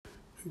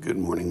Good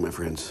morning, my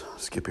friends.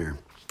 Skip here.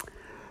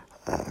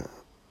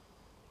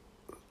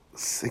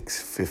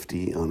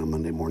 6:50 on a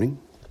Monday morning,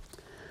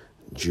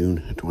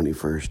 June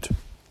 21st,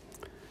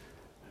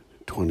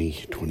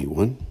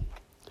 2021.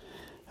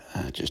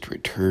 Just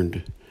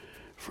returned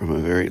from a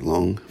very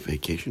long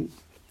vacation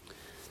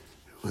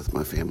with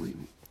my family.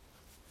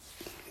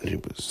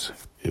 It was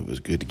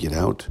good to get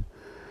out,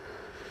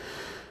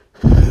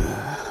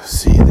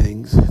 see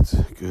things. It's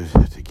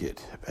good to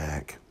get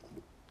back.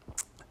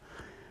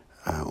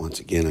 Once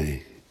again,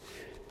 I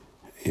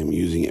am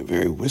using a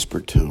very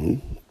whispered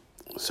tone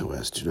so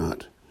as to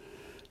not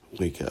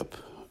wake up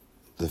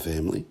the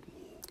family.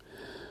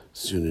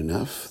 Soon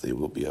enough, they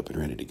will be up and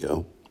ready to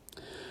go.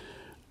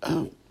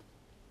 I'm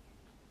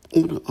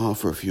going to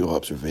offer a few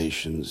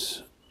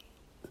observations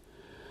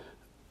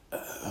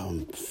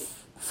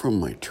from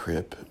my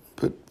trip,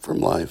 but from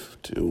life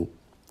too.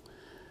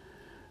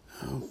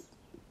 I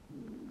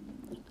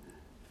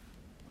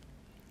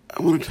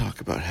want to talk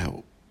about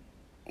how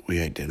we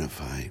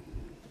identify.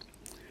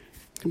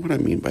 And what I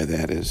mean by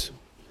that is,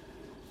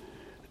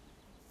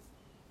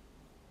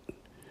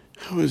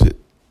 how is it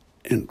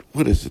and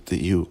what is it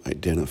that you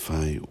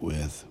identify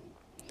with?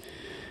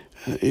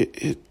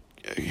 It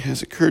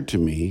has occurred to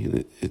me,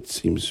 and it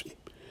seems,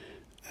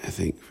 I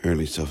think,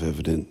 fairly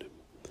self-evident,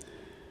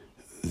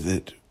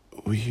 that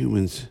we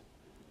humans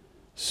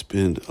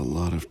spend a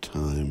lot of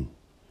time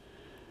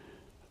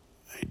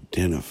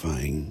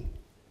identifying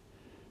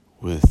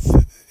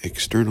with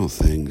external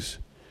things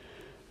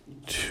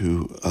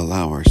to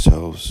allow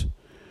ourselves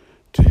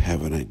to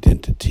have an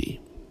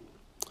identity.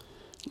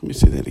 Let me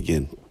say that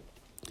again.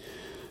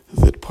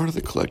 That part of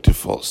the collective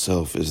false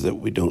self is that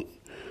we don't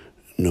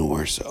know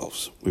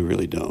ourselves. We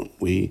really don't.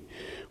 We've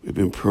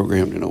been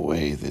programmed in a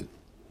way that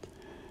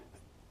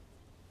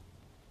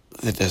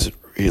doesn't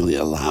really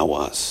allow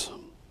us.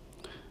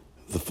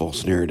 The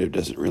false narrative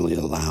doesn't really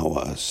allow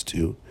us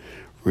to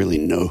really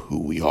know who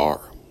we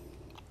are.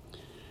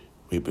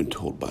 We've been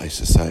told by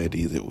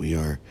society that we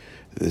are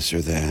this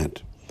or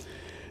that.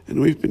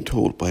 And we've been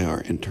told by our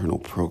internal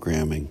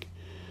programming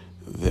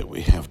that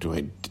we have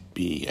to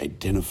be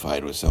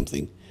identified with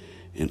something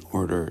in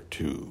order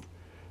to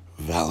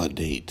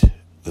validate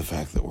the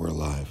fact that we're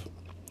alive.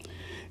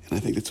 And I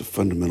think it's a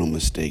fundamental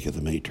mistake of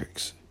the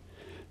Matrix.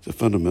 It's a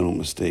fundamental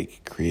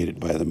mistake created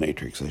by the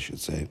Matrix, I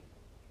should say.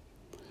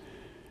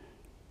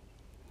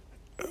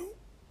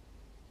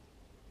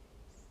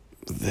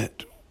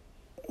 That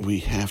we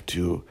have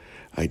to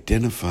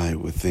identify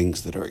with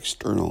things that are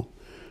external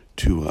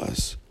to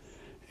us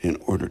in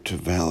order to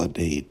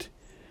validate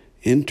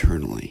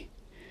internally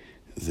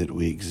that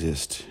we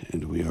exist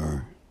and we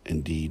are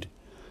indeed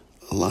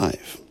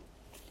alive.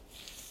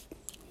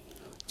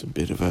 It's a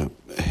bit of a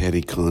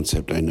heady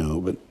concept, I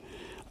know, but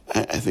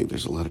I think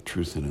there's a lot of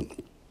truth in it.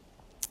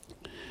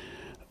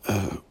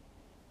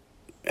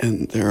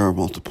 And there are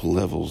multiple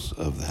levels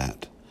of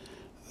that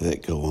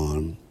go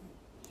on.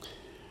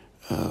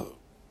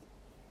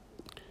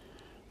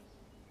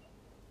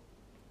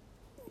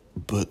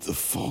 But the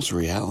false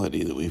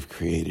reality that we've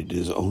created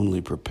is only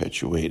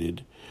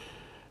perpetuated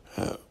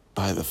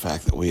by the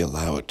fact that we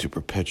allow it to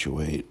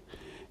perpetuate.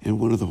 And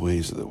one of the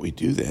ways that we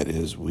do that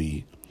is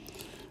we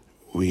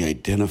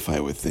identify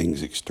with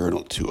things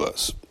external to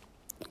us.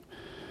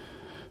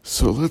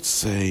 So let's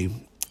say,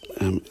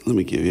 let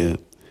me give you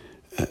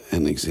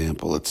an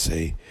example. Let's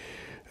say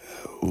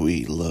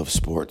we love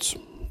sports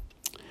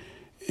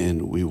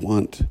and we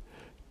want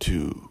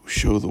to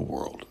show the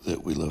world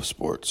that we love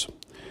sports.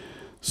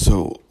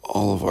 So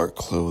all of our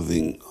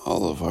clothing,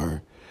 all of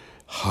our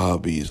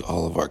hobbies,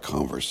 all of our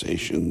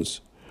conversations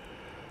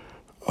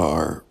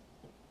are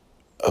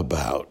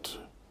about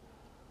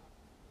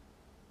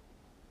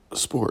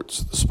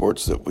sports, the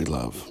sports that we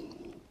love.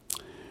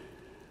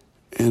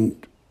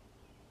 And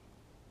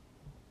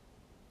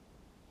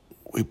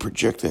we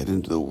project that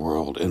into the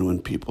world. And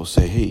when people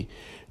say, hey,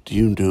 do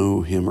you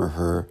know him or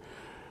her?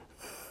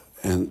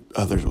 And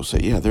others will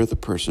say, yeah, they're the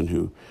person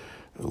who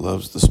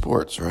loves the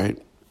sports,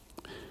 right?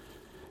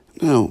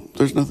 No,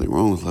 there's nothing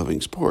wrong with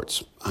loving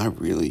sports. I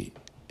really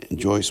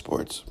enjoy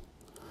sports.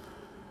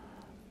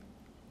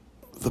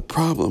 The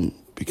problem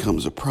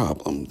becomes a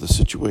problem. The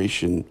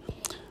situation,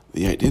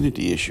 the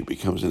identity issue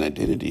becomes an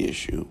identity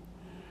issue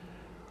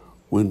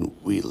when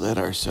we let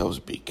ourselves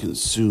be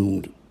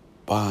consumed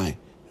by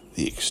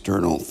the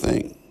external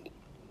thing.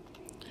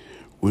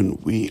 When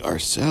we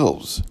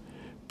ourselves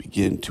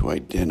begin to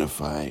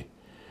identify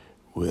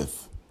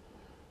with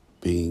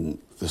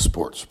being the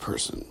sports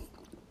person,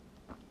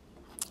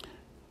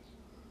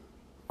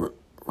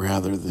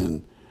 rather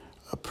than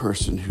a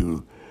person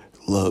who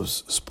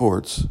loves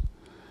sports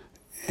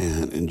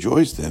and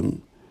enjoys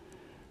them,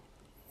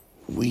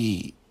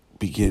 we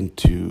begin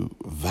to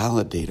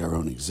validate our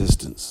own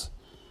existence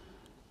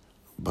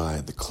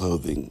by the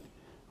clothing,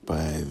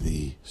 by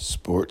the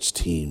sports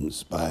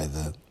teams, by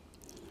the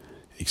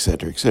et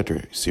cetera, et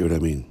cetera. See what I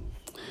mean?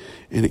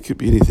 And it could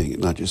be anything,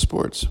 not just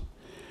sports.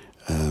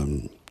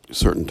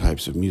 Certain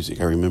types of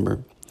music. I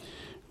remember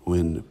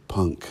when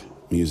punk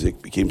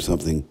music became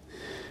something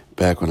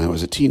back when I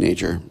was a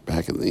teenager,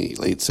 back in the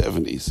late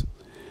 70s.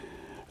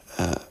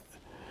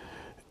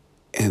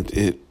 And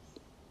it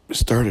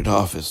started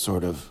off as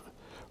sort of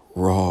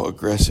raw,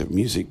 aggressive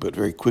music, but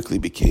very quickly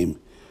became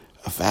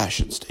a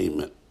fashion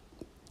statement.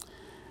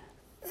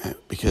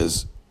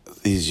 Because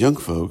these young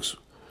folks,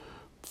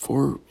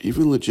 for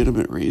even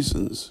legitimate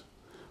reasons,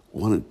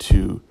 wanted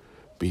to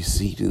be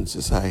seen in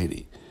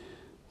society.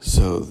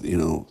 So,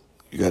 you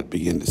got to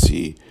begin to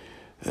see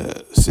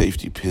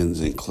safety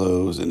pins in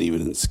clothes and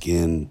even in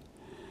skin,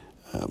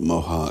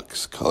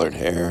 mohawks, colored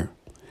hair.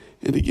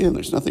 And again,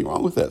 there's nothing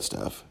wrong with that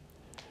stuff.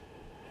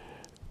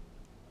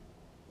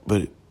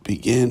 But it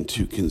began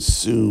to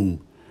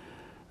consume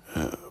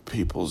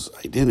people's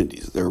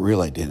identities, their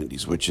real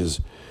identities, which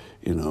is,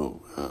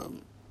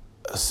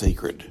 a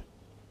sacred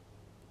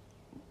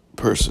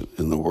person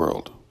in the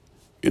world.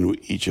 And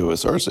each of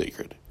us are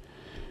sacred.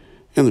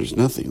 And there's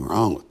nothing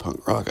wrong with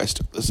punk rock. I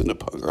still listen to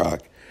punk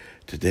rock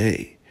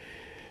today.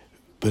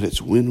 But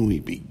it's when we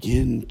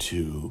begin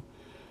to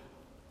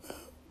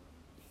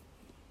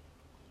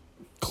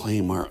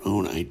claim our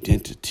own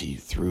identity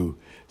through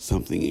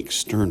something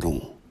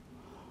external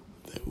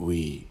that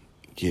we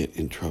get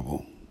in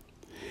trouble.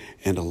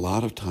 And a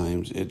lot of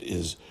times it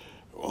is,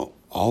 well,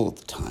 all of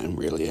the time,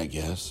 really, I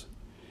guess,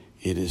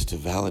 it is to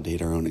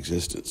validate our own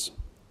existence.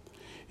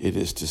 It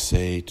is to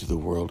say to the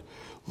world,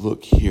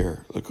 look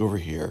here, look over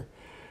here.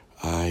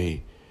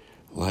 I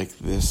like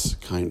this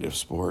kind of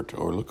sport,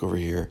 or look over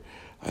here,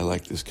 I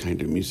like this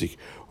kind of music,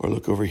 or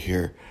look over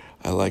here,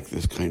 I like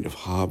this kind of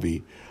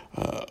hobby,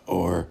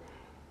 or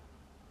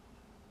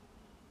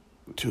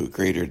to a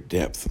greater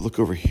depth, look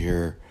over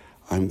here,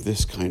 I'm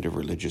this kind of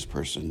religious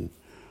person,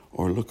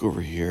 or look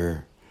over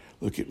here,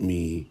 look at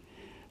me,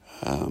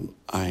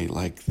 I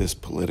like this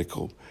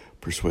political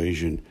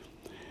persuasion.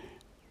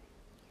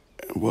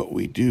 What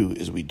we do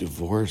is we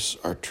divorce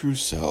our true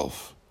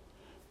self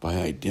by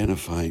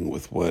identifying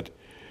with what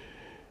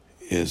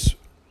is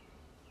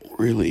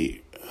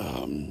really,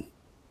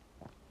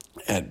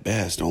 at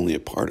best, only a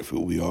part of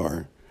who we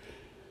are,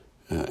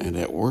 and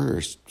at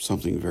worst,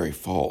 something very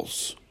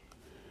false.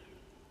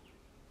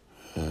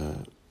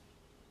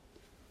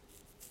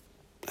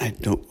 I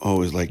don't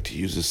always like to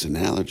use this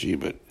analogy,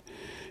 but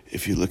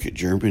if you look at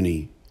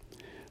Germany,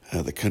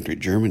 the country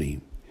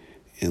Germany,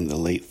 in the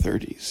late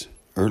 30s,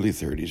 early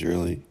 30s,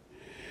 really,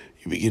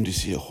 you begin to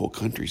see a whole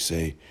country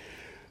say,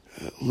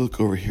 look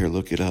over here,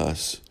 look at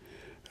us,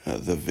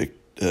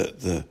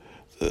 the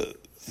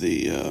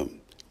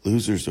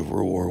losers of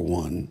World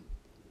War I.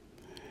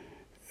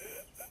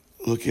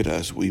 Look at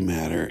us, we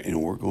matter,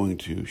 and we're going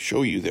to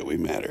show you that we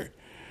matter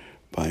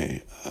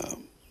by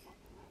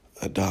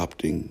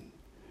adopting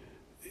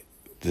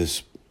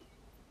this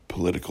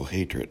political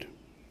hatred.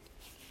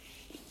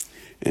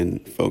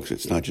 And folks,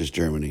 it's not just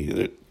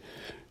Germany.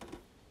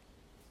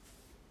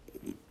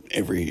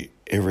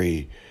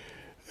 Every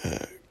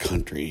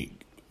country,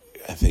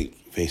 I think,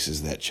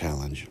 faces that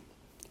challenge.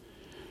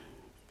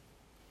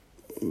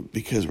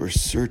 Because we're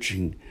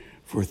searching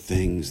for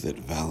things that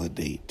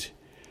validate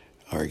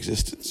our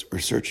existence. We're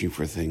searching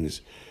for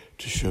things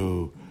to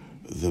show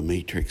the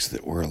matrix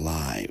that we're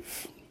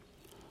alive.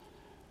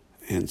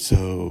 And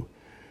so,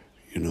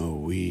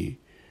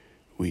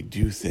 we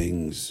do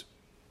things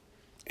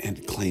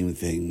and claim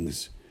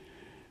things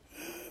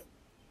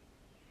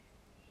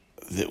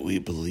that we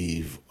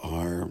believe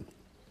are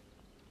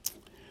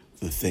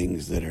the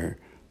things that are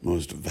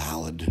most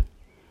valid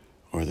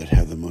or that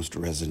have the most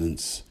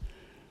resonance,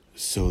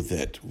 so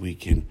that we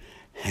can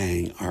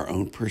hang our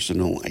own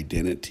personal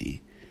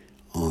identity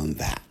on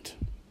that.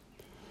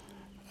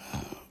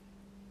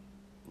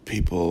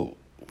 We've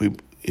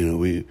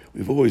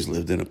always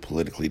lived in a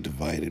politically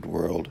divided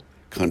world,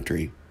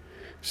 country,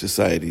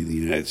 society, the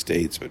United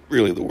States, but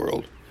really the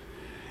world.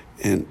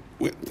 And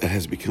that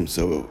has become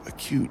so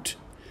acute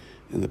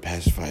in the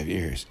past 5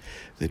 years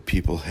that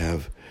people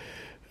have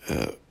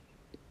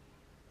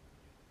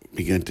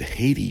begun to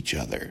hate each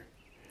other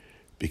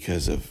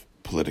because of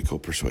political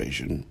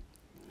persuasion,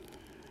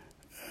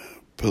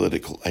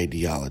 political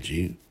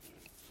ideology.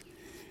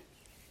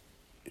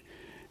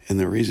 And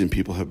the reason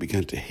people have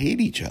begun to hate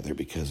each other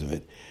because of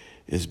it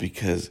is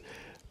because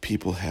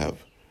people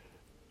have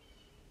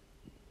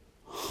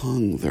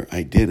hung their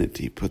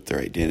identity, put their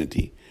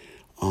identity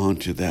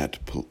onto that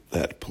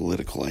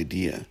political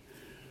idea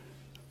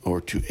or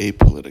to a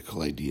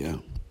political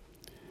idea.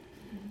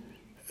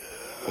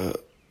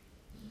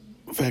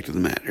 Fact of the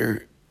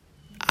matter,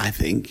 I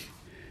think,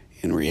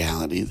 in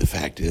reality, the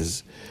fact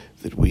is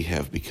that we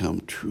have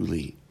become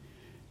truly,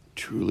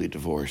 truly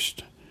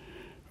divorced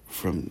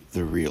from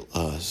the real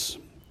us.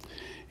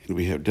 And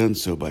we have done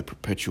so by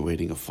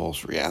perpetuating a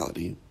false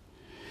reality.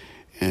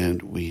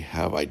 And we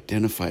have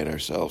identified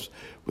ourselves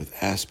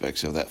with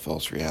aspects of that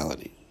false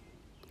reality.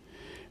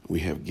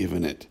 We have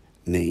given it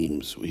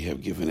names. We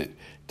have given it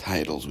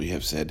titles. We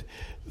have said,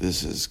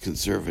 this is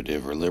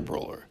conservative or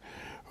liberal,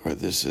 or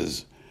this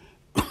is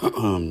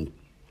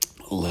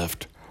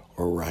left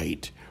or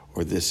right,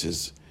 or this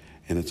is,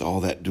 and it's all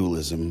that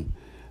dualism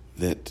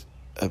that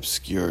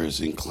obscures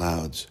and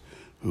clouds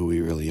who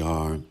we really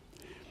are.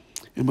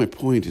 And my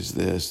point is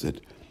this,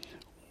 that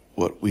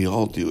what we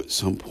all do at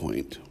some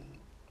point,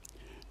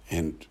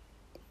 and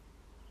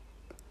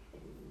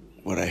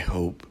what I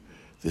hope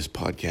this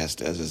podcast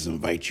does is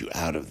invite you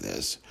out of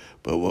this,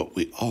 but what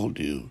we all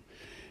do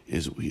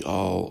is we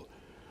all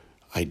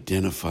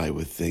identify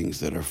with things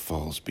that are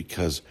false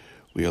because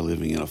we are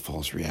living in a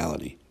false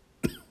reality.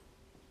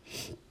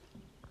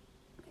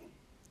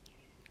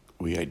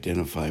 We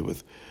identify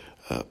with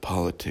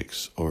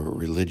politics or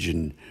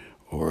religion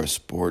or a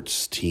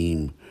sports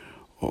team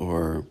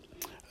or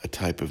a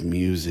type of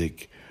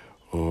music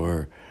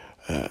or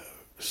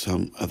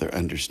some other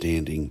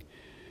understanding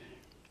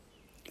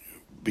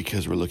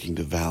because we're looking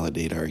to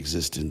validate our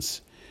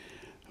existence.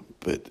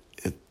 But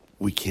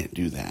we can't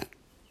do that.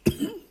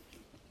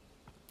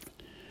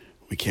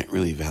 We can't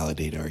really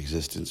validate our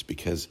existence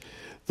because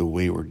the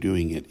way we're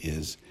doing it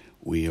is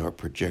we are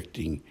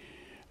projecting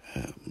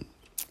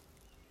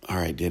our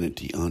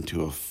identity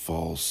onto a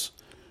false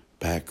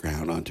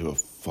background, onto a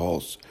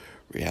false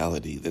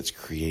reality that's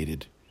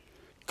created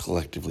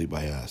collectively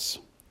by us.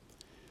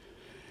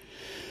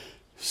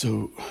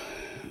 So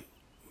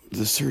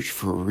the search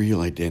for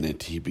real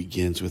identity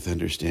begins with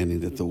understanding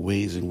that the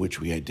ways in which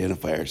we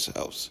identify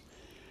ourselves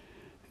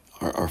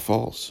are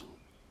false.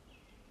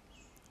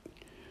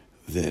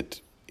 That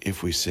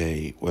if we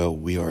say, well,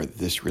 we are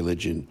this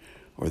religion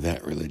or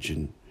that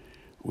religion,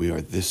 we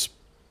are this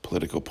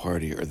political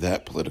party or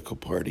that political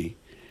party,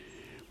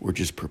 we're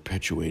just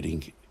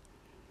perpetuating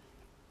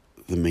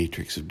the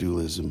matrix of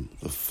dualism,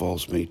 the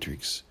false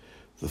matrix,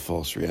 the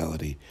false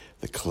reality,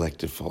 the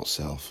collective false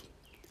self.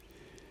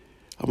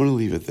 I'm going to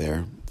leave it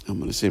there. I'm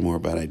going to say more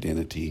about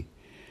identity,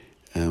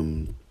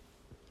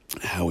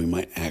 how we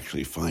might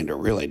actually find a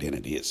real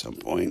identity at some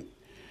point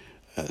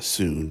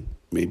soon,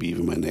 maybe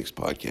even my next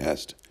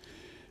podcast.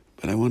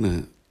 But I want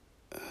to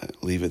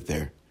leave it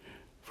there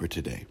for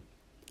today.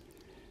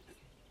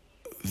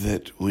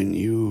 That when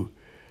you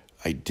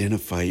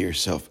identify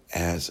yourself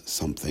as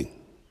something,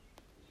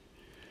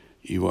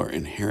 you are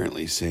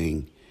inherently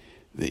saying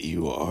that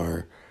you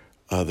are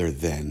other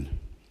than.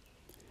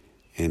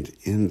 And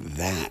in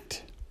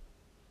that,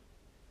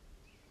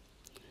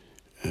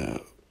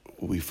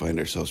 we find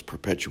ourselves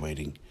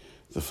perpetuating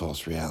the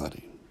false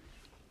reality.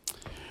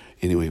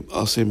 Anyway,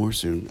 I'll say more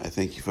soon. I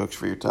thank you folks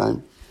for your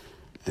time,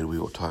 and we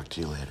will talk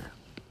to you later.